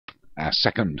Our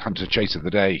second hunter chase of the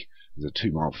day is a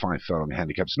 2-mile 5 furlong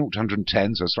handicap. It's 0 to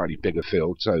 110, so a slightly bigger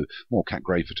field. So more Cat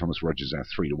Grey for Thomas Rogers, our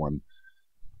 3-to-1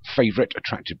 favourite.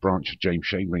 Attractive Branch for James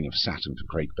Shea, Ring of Saturn for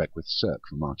Craig Beckwith, Cirque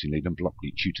for Martin Leedham,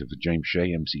 Blockley Tutor for James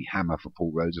Shea, MC Hammer for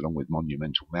Paul Rhodes, along with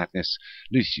Monumental Madness,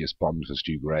 Lucius Bond for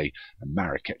Stu Gray, and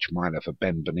Marrakech Miler for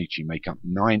Ben Bonici make up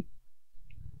 9.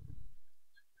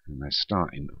 And they're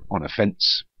starting on a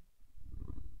fence.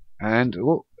 And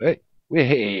we're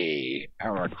here.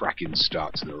 Our cracking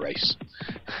start to the race.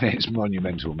 It's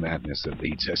Monumental Madness that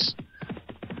leads us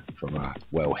from a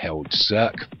well-held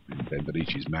Cirque. Ben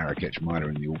Bonici's Marrakech Miler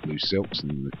in the all-blue silks,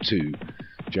 and the 2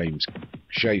 James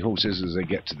Shea horses as they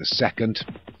get to the second. So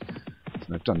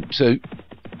they've done 2.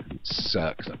 It's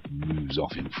Cirque that moves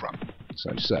off in front.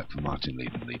 So Cirque for Martin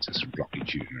Leedham leads us from Blockley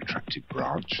Tutor and Attractive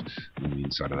Branch. And on the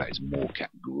inside of that is more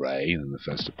Cat Grey, and then the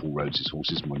first of Paul Rhodes'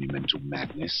 horses, Monumental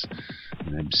Madness,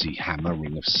 and MC Hammer,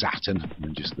 Ring of Saturn, and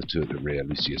then just the 2 at the rear,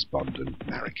 Lucius Bond and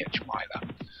Marrakech Miler.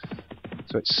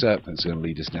 So it's Cirque that's going to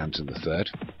lead us down to the third,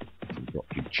 from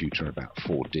Blockley Tutor about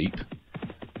 4 deep.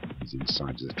 He's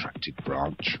inside the Attractive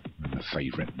Branch, and the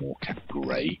favourite, more Cat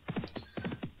Grey.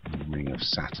 Ring of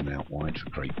Saturn out wide for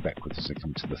Craig Beckwith as they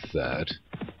come to the third.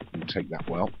 We'll take that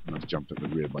well. Nice jump at the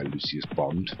rear by Lucius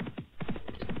Bond.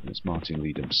 There's Martin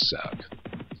Leedham's Cirque.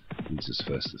 Leads us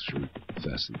through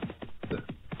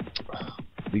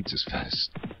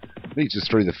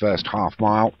the first half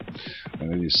mile.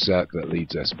 And it is Cirque that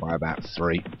leads us by about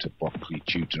 3 to Blockley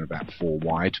Tutor about 4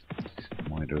 wide.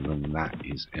 Wider than that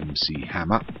is MC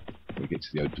Hammer. We get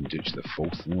to the open ditch, the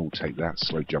 4th, and we'll take that.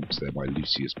 Slow jumps there by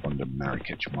Lucius Bond and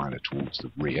Marrakech Miler towards the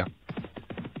rear.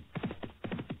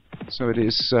 So it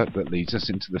is Cirque that leads us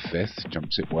into the 5th,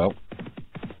 jumps it well,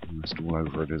 almost all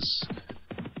over it as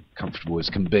comfortable as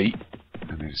can be,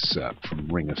 and it is Cirque from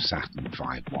Ring of Saturn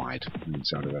 5 wide, and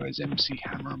inside of that is MC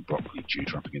Hammer and Blockley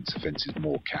Tutor. Up against the fence is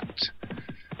more Cat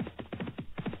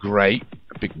Grey.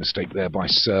 A big mistake there by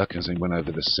Cirque as he went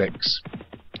over the 6.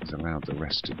 He's allowed the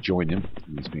rest to join him,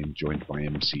 and he's being joined by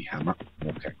MC Hammer.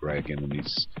 More Cat Grey again, and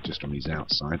he's just on his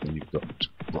outside. Then you've got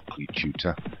Blockley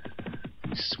Tutor.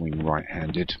 He's swing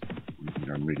right-handed.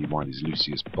 Going really wide is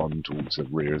Lucius Bond towards the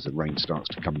rear as the rain starts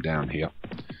to come down here.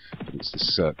 But it's the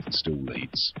Cirque that still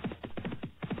leads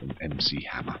from MC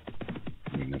Hammer.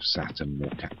 Ring of Saturn,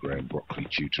 more Cat Grey and Blockley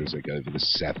Tutor as they go over the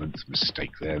 7th.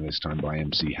 Mistake there this time by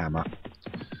MC Hammer.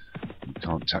 You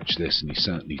can't touch this, and he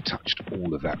certainly touched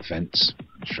all of that fence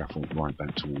and shuffled right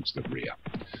back towards the rear.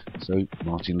 So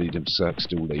Martin Leedham Cirque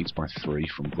still leads by 3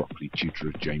 from Blockley Tutor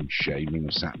of James Shea, Ring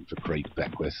of Saturn for Craig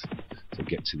Beckwith. So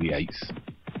get to the 8th.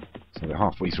 So they're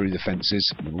halfway through the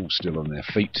fences, and they're all still on their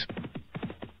feet.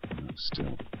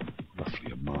 Still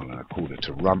roughly 1.25 miles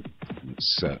to run, and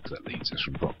it's Cirque that leads us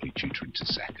from Blockley Tutor into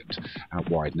 2nd. Out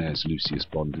wide now is Lucius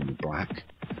Bond in the black.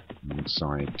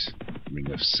 Alongside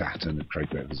Ring of Saturn and Craig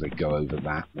Beckwith as they go over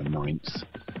that, the 9th.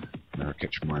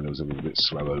 Marrakech Miler was a little bit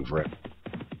slow over it.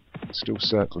 Still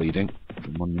Cirque leading.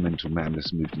 From Monumental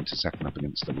Madness moved into 2nd up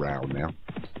against the rail now.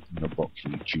 The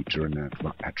Blockley Tutor and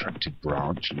Attractive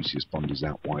Branch. Lucius Bond is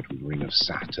out wide with Ring of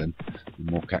Saturn.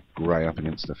 And more Cat Grey up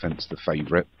against the fence, the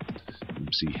favourite.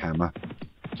 MC Hammer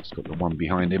just got the one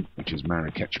behind him, which is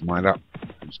Marrakech Miler,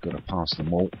 who's got to pass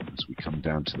them all as we come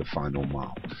down to the final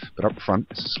mile. But up front,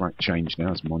 it's a slight change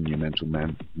now as Monumental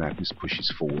Madness pushes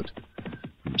forward.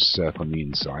 From Cirque on the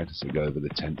inside as they go over the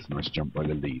 10th. Nice jump by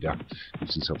the leader.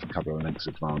 Gives himself a couple of lengths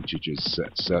advantage as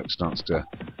Cirque starts to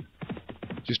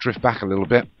just drift back a little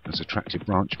bit as Attractive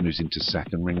Branch moves into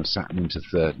 2nd, Ring of Saturn into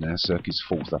 3rd now. Cirque is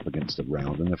 4th up against the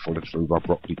round, and they're followed through by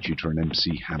Blockley Tutor and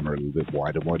MC Hammer a little bit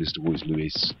wider. Widest of all is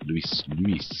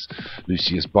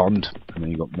Lucius Bond, and then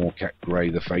you've got more Cat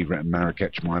Grey, the favourite, and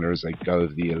Marrakech Miler as they go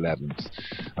over the 11th.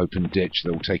 Open ditch,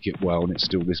 they'll take it well, and it's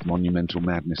still this Monumental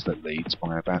Madness that leads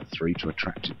by about 3 to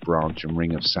Attractive Branch and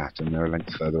Ring of Saturn. They're a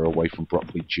length further away from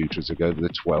Blockley Tutor as they go over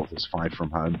the 12th. It's 5 from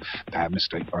home. Bad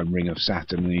mistake by Ring of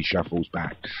Saturn, and he shuffles back.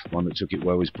 One that took it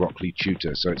well is Blockley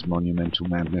Tutor, so it's Monumental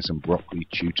Madness and Blockley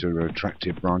Tutor are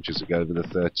Attractive Branches to go over the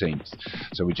 13th.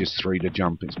 So we're just 3 to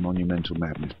jump. It's Monumental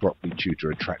Madness, Blockley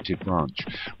Tutor, Attractive Branch.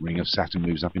 Ring of Saturn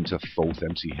moves up into 4th.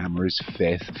 MC Hammer is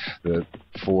 5th. The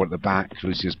 4 at the back,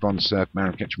 Lucius Bond, Cirque,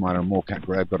 Marrakech Miler and more Cat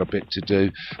Grey have got a bit to do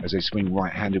as they swing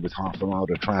right-handed with half a mile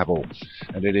to travel.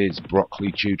 And it is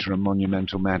Blockley Tutor and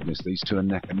Monumental Madness. These 2 are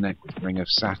neck and neck with Ring of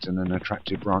Saturn and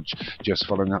Attractive Branch just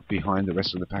following up behind. The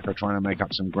rest of the pack are trying to make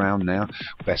up some ground now.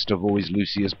 Best of all is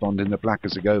Lucius Bond in the black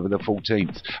as they go over the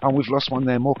 14th. And we've lost one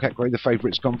there. More Cat Grey, the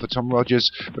favourite's gone for Tom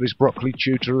Rogers, but it's Blockley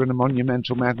Tutor and a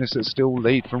Monumental Madness that still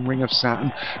lead from Ring of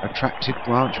Saturn. Attractive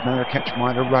Branch, Marrakech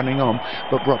Miler running on,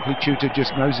 but Blockley Tutor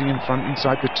just nosing in front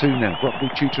inside the 2 now. Broccoli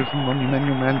Tutor from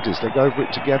Monumental Madness. They go over it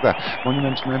together.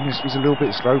 Monumental Madness was a little bit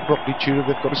slow. Broccoli Tutor,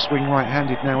 they've got to swing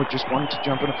right-handed now with just 1 to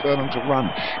jump and a furlong to run.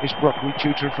 It's Broccoli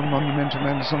Tutor from Monumental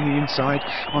Madness on the inside.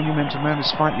 Monumental Madness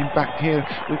fighting back here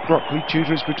with Broccoli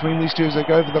Tutors between these two as they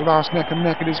go over the last neck and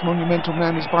neck. It is Monumental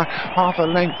Madness by half a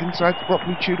length inside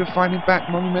Broccoli Tutor fighting back.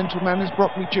 Monumental Madness,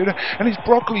 Broccoli Tutor, and it's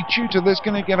Broccoli Tutor that's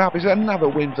going to get up. It's another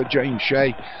win for James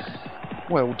Shea.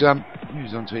 Well done.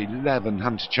 Moves on to 11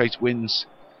 Hunter Chase wins.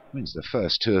 Wins the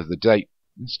first 2 of the day.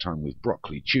 This time with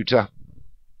Broccoli Tutor.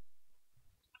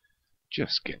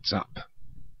 Just gets up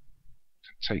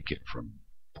to take it from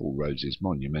Paul Rose's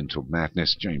Monumental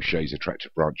Madness. James Shea's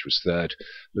Attractive Branch was 3rd.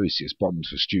 Lucius Bonds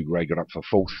for Stu Gray got up for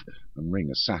 4th. And Ring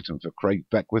of Saturn for Craig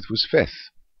Beckwith was 5th.